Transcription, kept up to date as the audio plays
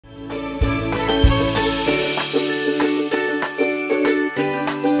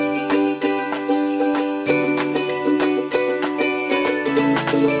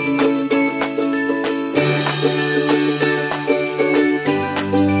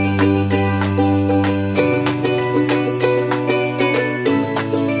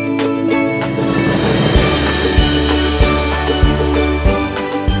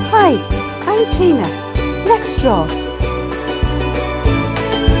draw.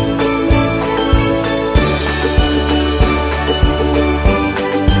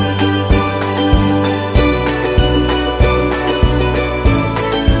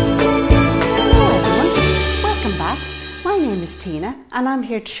 Tina, and I'm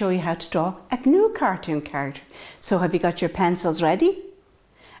here to show you how to draw a new cartoon character. So have you got your pencils ready?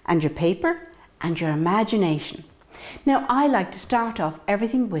 And your paper and your imagination? Now I like to start off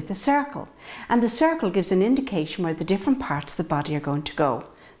everything with a circle, and the circle gives an indication where the different parts of the body are going to go.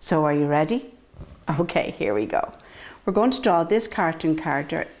 So are you ready? Okay, here we go. We're going to draw this cartoon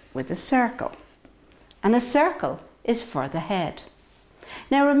character with a circle, and a circle is for the head.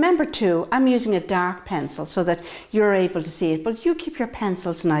 Now remember too, I'm using a dark pencil so that you're able to see it, but you keep your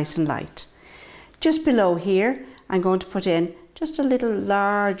pencils nice and light. Just below here, I'm going to put in just a little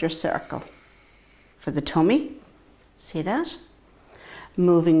larger circle for the tummy. See that?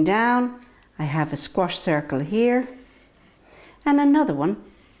 Moving down, I have a squash circle here and another one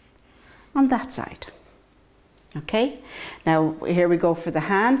on that side. Okay, now here we go for the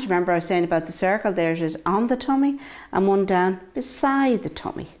hand. Remember I was saying about the circle, there it is on the tummy and one down beside the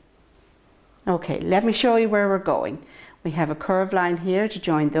tummy. Okay, let me show you where we're going. We have a curved line here to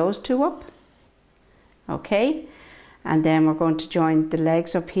join those two up. Okay, and then we're going to join the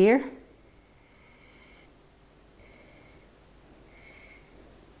legs up here.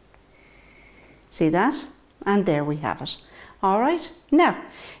 See that? And there we have it. All right, now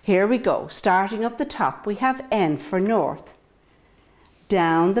here we go. Starting up the top, we have N for north.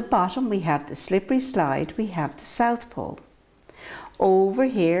 Down the bottom, we have the slippery slide, we have the South Pole. Over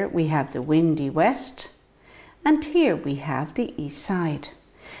here, we have the windy west, and here we have the east side.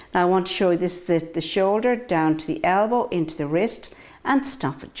 Now I want to show you this, the shoulder down to the elbow, into the wrist, and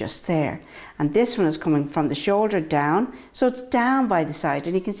stop it just there. And this one is coming from the shoulder down, so it's down by the side,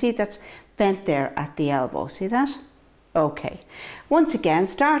 and you can see that's bent there at the elbow. See that? Okay, once again,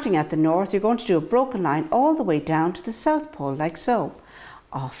 starting at the north, you're going to do a broken line all the way down to the South Pole, like so.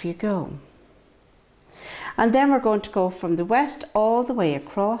 Off you go. And then we're going to go from the west all the way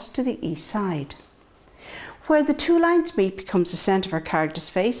across to the east side. Where the two lines meet becomes the centre of our character's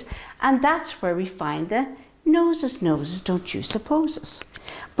face, and that's where we find the noses, don't you suppose?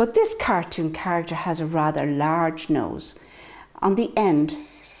 But this cartoon character has a rather large nose on the end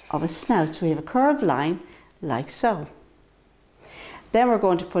of a snout, so we have a curved line like so. Then we're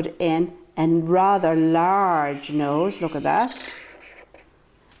going to put in a rather large nose, look at that,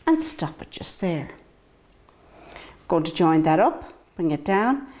 and stop it just there. Going to join that up, bring it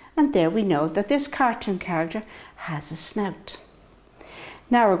down, and there we know that this cartoon character has a snout.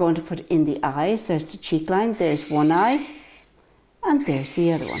 Now we're going to put in the eyes. There's the cheek line, there's one eye, and there's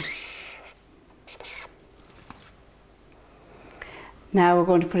the other one. Now we're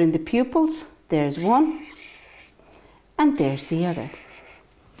going to put in the pupils. There's one, and there's the other.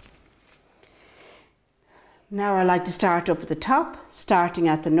 Now I like to start up at the top, starting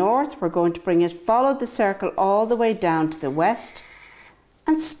at the north. We're going to bring it, follow the circle all the way down to the west,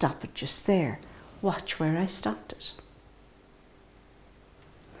 and stop it just there. Watch where I stopped it.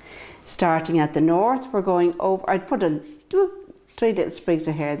 Starting at the north, we're going over, I'd put in 3 little sprigs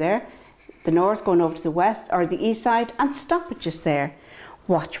of hair there. The north going over to the west, or the east side, and stop it just there.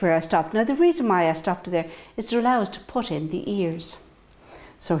 Watch where I stopped. Now the reason why I stopped it there is to allow us to put in the ears.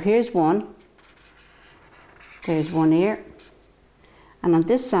 So here's one, there's one ear, and on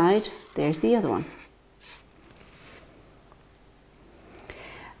this side there's the other one.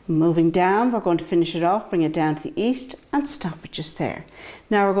 Moving down, we're going to finish it off, bring it down to the east and stop it just there.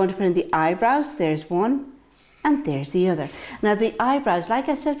 Now we're going to put in the eyebrows. There's one and there's the other. Now the eyebrows, like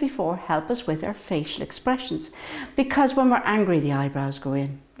I said before, help us with our facial expressions, because when we're angry the eyebrows go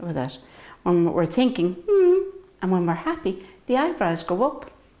in with that. When we're thinking and when we're happy the eyebrows go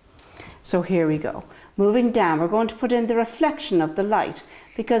up. So here we go. Moving down, we're going to put in the reflection of the light,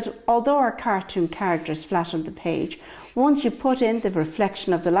 because although our cartoon character is flat on the page, once you put in the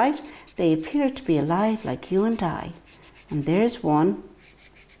reflection of the light, they appear to be alive like you and I. And there's one,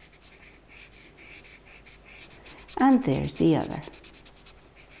 and there's the other.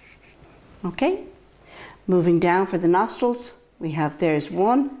 Okay, moving down for the nostrils, we have, there's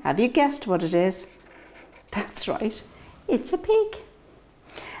one. Have you guessed what it is? That's right, it's a pig.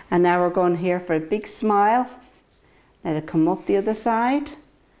 And now we're going here for a big smile. Let it come up the other side.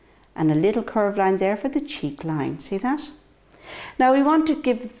 And a little curved line there for the cheek line. See that? Now we want to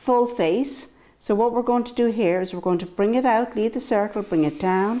give full face. So what we're going to do here is we're going to bring it out, leave the circle, bring it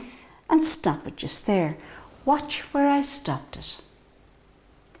down, and stop it just there. Watch where I stopped it.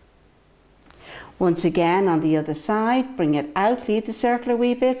 Once again on the other side, bring it out, leave the circle a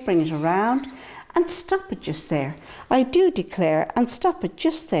wee bit, bring it around, and stop it just there. I do declare and stop it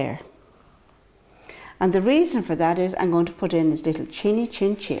just there. And the reason for that is I'm going to put in this little chinny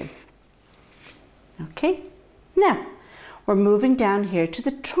chin chin. Okay, now we're moving down here to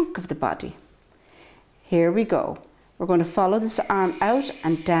the trunk of the body. Here we go. We're going to follow this arm out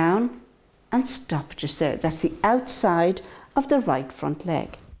and down and stop just there. That's the outside of the right front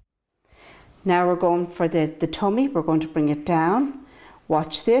leg. Now we're going for the tummy. We're going to bring it down.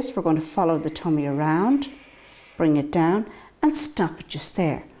 Watch this. We're going to follow the tummy around, bring it down and stop it just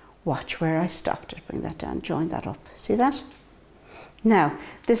there. Watch where I stopped it. Bring that down, join that up. See that? Now,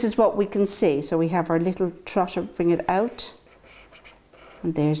 this is what we can see. So we have our little trotter, bring it out.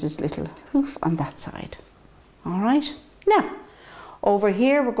 And there's this little hoof on that side. All right. Now, over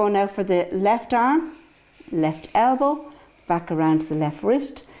here, we're going out for the left arm, left elbow, back around to the left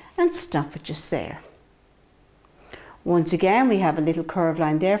wrist, and stop it just there. Once again, we have a little curve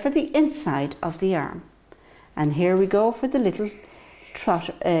line there for the inside of the arm. And here we go for the little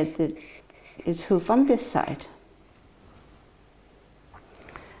trotter, his hoof on this side.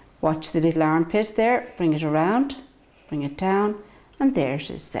 Watch the little armpit there, bring it around, bring it down, and there it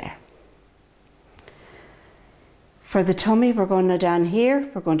is there. For the tummy, we're going to down here,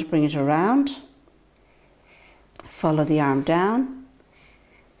 we're going to bring it around, follow the arm down,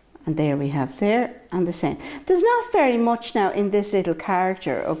 and there we have there, and the same. There's not very much now in this little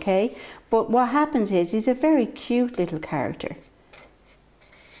character, okay? But what happens is he's a very cute little character.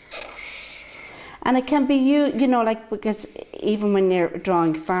 And it can be you know, like, because even when you're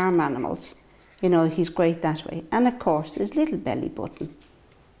drawing farm animals, you know, he's great that way. And of course, his little belly button.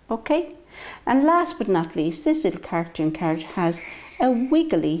 Okay? And last but not least, this little character has a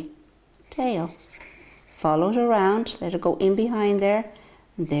wiggly tail. Follow it around, let it go in behind there,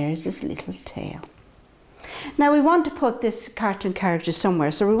 and there's his little tail. Now we want to put this cartoon character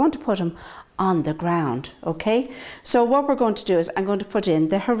somewhere, so we want to put him on the ground, okay? So what we're going to do is I'm going to put in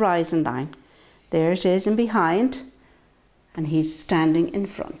the horizon line. There it is in behind, and he's standing in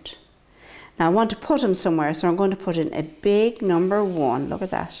front. Now I want to put him somewhere, so I'm going to put in a big number 1. Look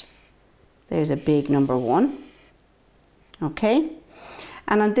at that. There's a big number 1. Okay?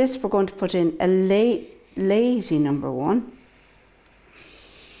 And on this we're going to put in a lazy number 1.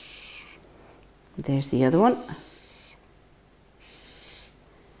 There's the other one.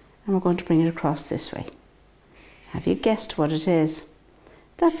 And we're going to bring it across this way. Have you guessed what it is?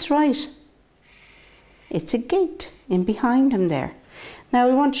 That's right. It's a gate in behind him there. Now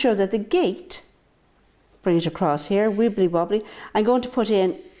we want to show that the gate, bring it across here, wibbly wobbly. I'm going to put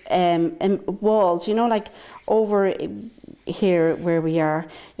in walls, you know, like over here where we are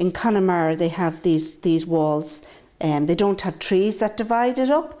in Connemara, they have these walls, and they don't have trees that divide it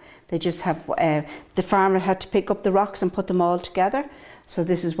up. They just have, the farmer had to pick up the rocks and put them all together. So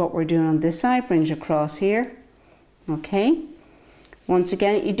this is what we're doing on this side, bring it across here. Okay. Once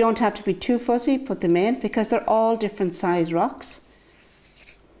again, you don't have to be too fussy, put them in, because they're all different size rocks.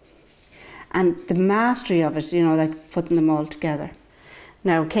 And the mastery of it, you know, like putting them all together.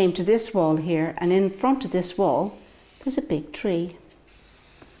 Now, came to this wall here, and in front of this wall, there's a big tree.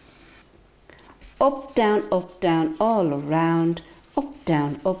 Up, down, all around, up,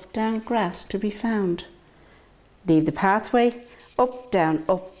 down, grass to be found. Leave the pathway, up, down,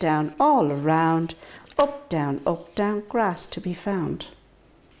 all around, up, down, grass to be found.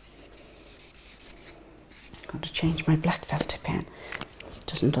 I'm going to change my black felt pen. It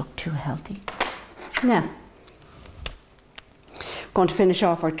doesn't look too healthy. Now, I'm going to finish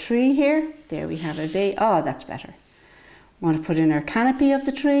off our tree here. There we have a vase. Oh, that's better. I want to put in our canopy of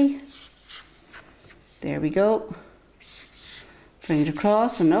the tree. There we go. Bring it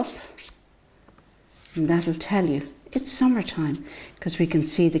across and up. And that'll tell you it's summertime because we can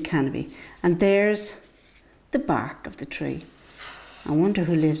see the canopy. And there's the bark of the tree. I wonder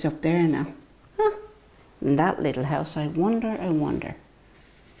who lives up there now. Huh? In that little house, I wonder.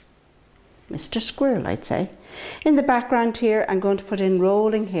 Mr. Squirrel, I'd say. In the background here, I'm going to put in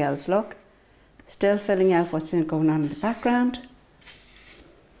rolling hills, look. Still filling out what's going on in the background.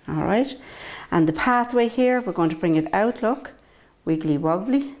 All right. And the pathway here, we're going to bring it out, look. Wiggly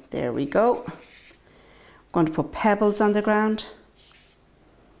wobbly, there we go. I'm going to put pebbles on the ground.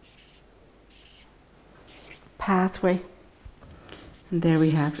 Pathway. And there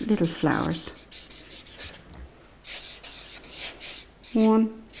we have little flowers.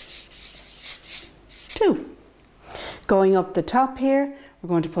 1, 2. Going up the top here, we're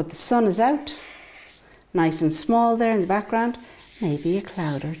going to put the sun is out. Nice and small there in the background. Maybe a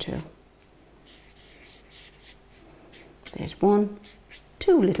cloud or 2. There's 1,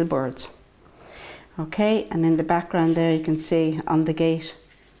 2 little birds. Okay, and in the background there you can see on the gate,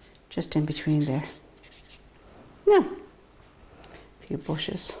 just in between there. Now, a few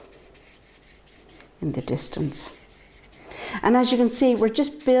bushes in the distance. And as you can see, we're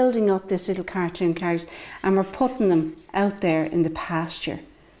just building up this little cartoon character and we're putting them out there in the pasture.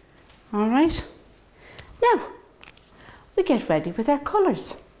 All right? Now, we get ready with our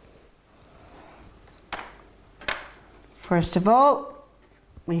colours. First of all,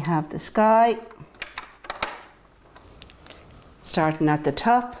 we have the sky. Starting at the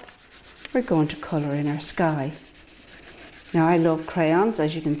top, we're going to colour in our sky. Now, I love crayons,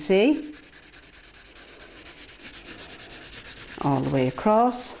 as you can see. All the way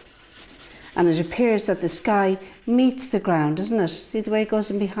across, and it appears that the sky meets the ground, doesn't it? See the way it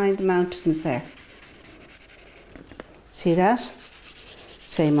goes in behind the mountains there? See that?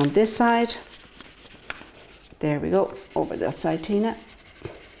 Same on this side. There we go, over that side, Tina.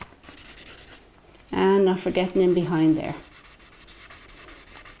 And not forgetting in behind there.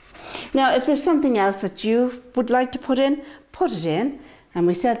 Now, if there's something else that you would like to put it in. And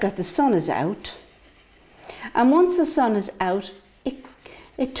we said that the sun is out. And once the sun is out,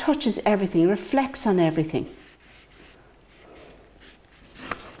 it touches everything, reflects on everything.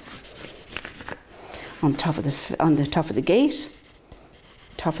 On the top of the gate,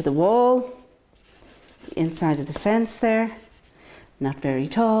 top of the wall, inside of the fence there, not very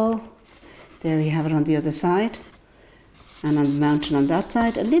tall. There you have it on the other side. And on the mountain on that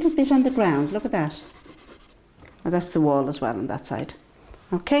side, a little bit on the ground, look at that. Well, that's the wall as well on that side.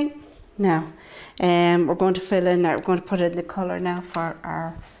 Okay, now we're going to fill in, we're going to put in the colour now for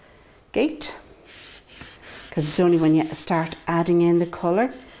our gate. Because it's only when you start adding in the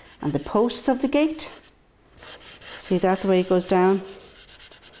colour and the posts of the gate. See that, the way it goes down?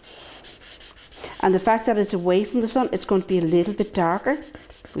 And the fact that it's away from the sun, it's going to be a little bit darker.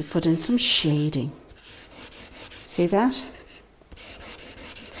 We put in some shading. See that?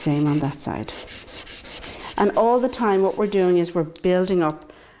 Same on that side. And all the time what we're doing is we're building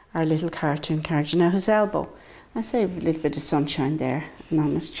up our little cartoon character. Now his elbow, I say a little bit of sunshine there, and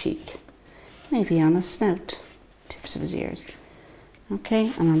on his cheek. Maybe on his snout, tips of his ears.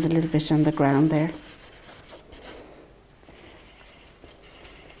 Okay, and on the little bit on the ground there.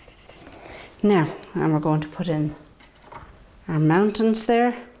 Now, and we're going to put in our mountains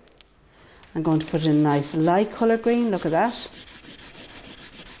there. I'm going to put in a nice light colour green, look at that.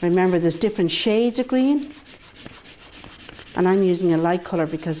 Remember, there's different shades of green. And I'm using a light colour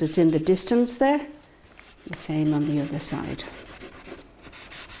because it's in the distance there. The same on the other side.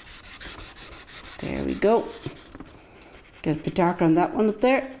 There we go. Get a bit darker on that one up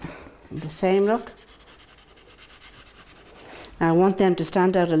there. And the same look. Now I want them to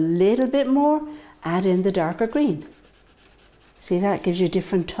stand out a little bit more. Add in the darker green. See, that gives you a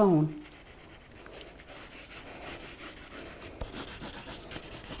different tone.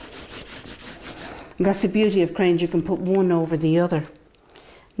 And that's the beauty of crayons, you can put one over the other.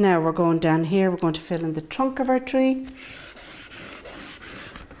 Now we're going down here, we're going to fill in the trunk of our tree.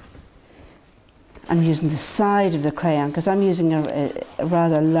 I'm using the side of the crayon because I'm using a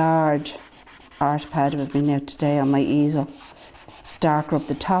rather large art pad with me now today on my easel. It's darker up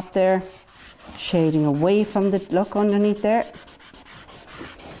the top there, shading away from the look underneath there.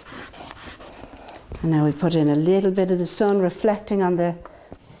 And now we put in a little bit of the sun reflecting on the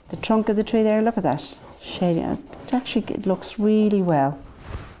trunk of the tree there. Look at that shading. It looks really well.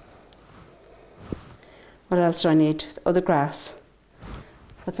 What else do I need? Oh, the grass.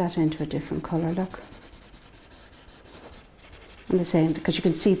 Put that into a different colour, look. And the same, because you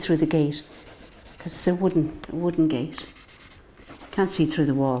can see through the gate. Because it's a wooden gate. Can't see through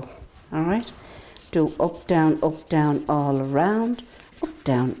the wall. Alright? Do up, down, all around. Up,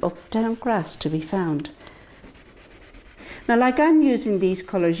 down, grass to be found. Now, like I'm using these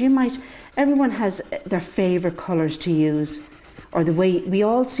colours, everyone has their favourite colours to use, or the way we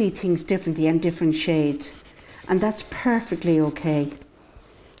all see things differently and different shades, and that's perfectly okay.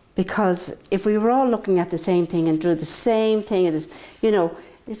 Because if we were all looking at the same thing and drew the same thing, it's,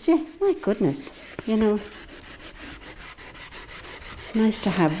 my goodness, nice to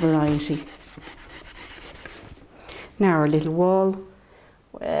have variety. Now our little wall,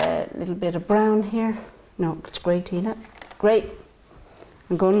 a little bit of brown here. No, it's grey, Tina. Grey.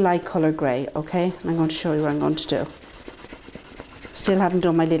 I'm going light colour grey, okay? And I'm going to show you what I'm going to do. Still haven't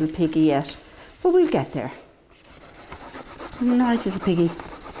done my little piggy yet, but we'll get there. Nice little piggy.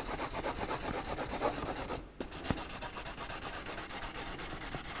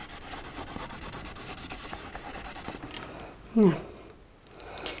 Yeah.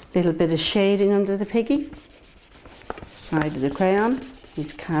 Little bit of shading under the piggy. Side of the crayon.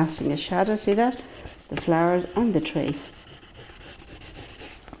 He's casting a shadow, see that? The flowers and the tree.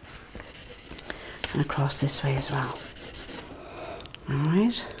 across this way as well. All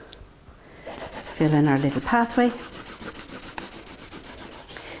right. Fill in our little pathway.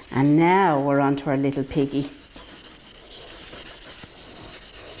 And now we're on to our little piggy.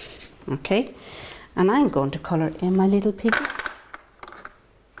 Okay, and I'm going to colour in my little piggy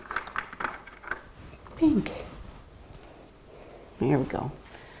pink. Here we go,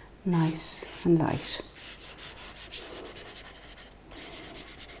 nice and light.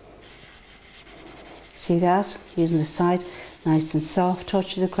 See that? Using the side, nice and soft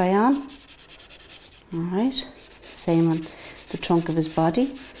touch of the crayon. All right, same on the trunk of his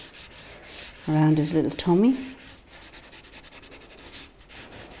body, around his little tummy.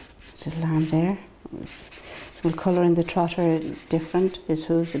 His little arm there. We'll colour in the trotter different, his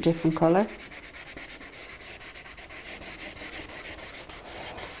hooves a different colour.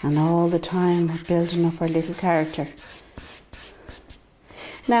 And all the time we're building up our little character.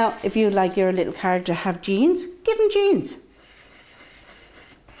 Now, if you like your little character have jeans, give him jeans.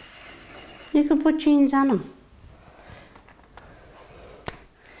 You can put jeans on him.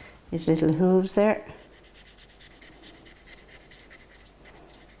 His little hooves there.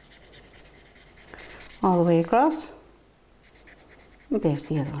 All the way across. And there's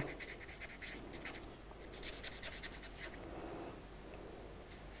the other one.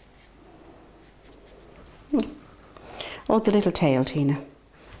 Oh, the little tail, Tina.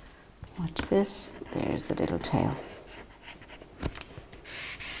 Watch this. There's the little tail.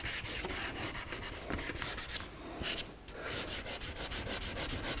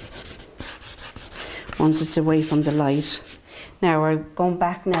 Once it's away from the light. Now we're going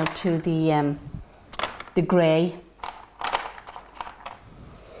back now to the grey. I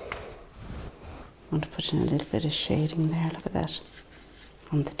want to put in a little bit of shading there. Look at that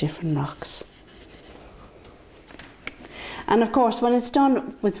on the different rocks. And of course, when it's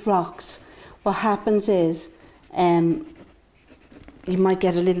done with rocks, what happens is you might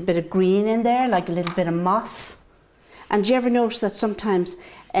get a little bit of green in there, like a little bit of moss. And do you ever notice that sometimes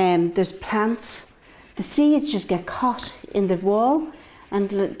there's plants, the seeds just get caught in the wall and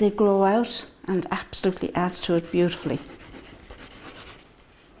they grow out and absolutely adds to it beautifully.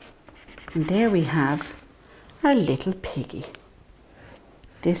 And there we have our little piggy.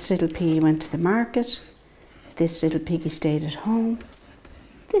 This little piggy went to the market. This little piggy stayed at home.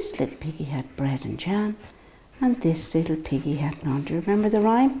 This little piggy had bread and jam. And this little piggy had none. Do you remember the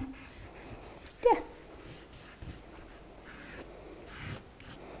rhyme? Yeah.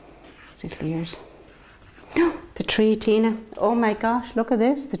 His little ears. The tree, Tina. Oh my gosh, look at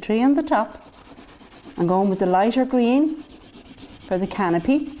this. The tree on the top. I'm going with the lighter green for the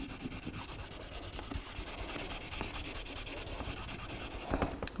canopy.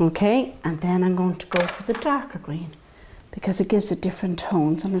 Okay, and then I'm going to go for the darker green because it gives it different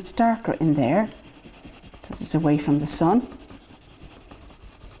tones and it's darker in there because it's away from the sun.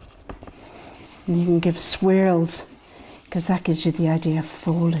 And you can give swirls because that gives you the idea of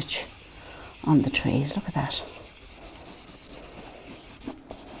foliage on the trees. Look at that.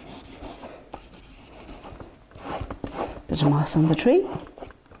 Bit of moss on the tree.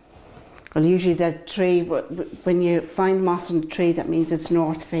 Well, usually that tree, when you find moss on the tree, that means it's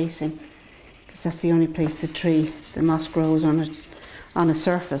north facing, because that's the only place the moss grows on a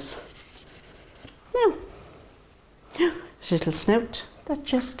surface. Now, this little snout that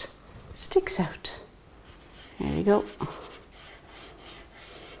just sticks out. There you go.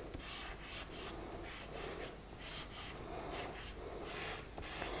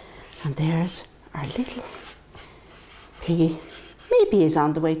 And there's our little piggy. Maybe he's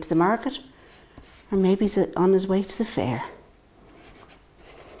on the way to the market, or maybe he's on his way to the fair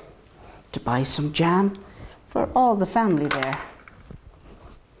to buy some jam for all the family there.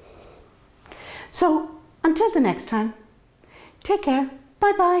 So, until the next time, take care,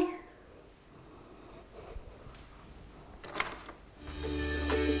 bye bye.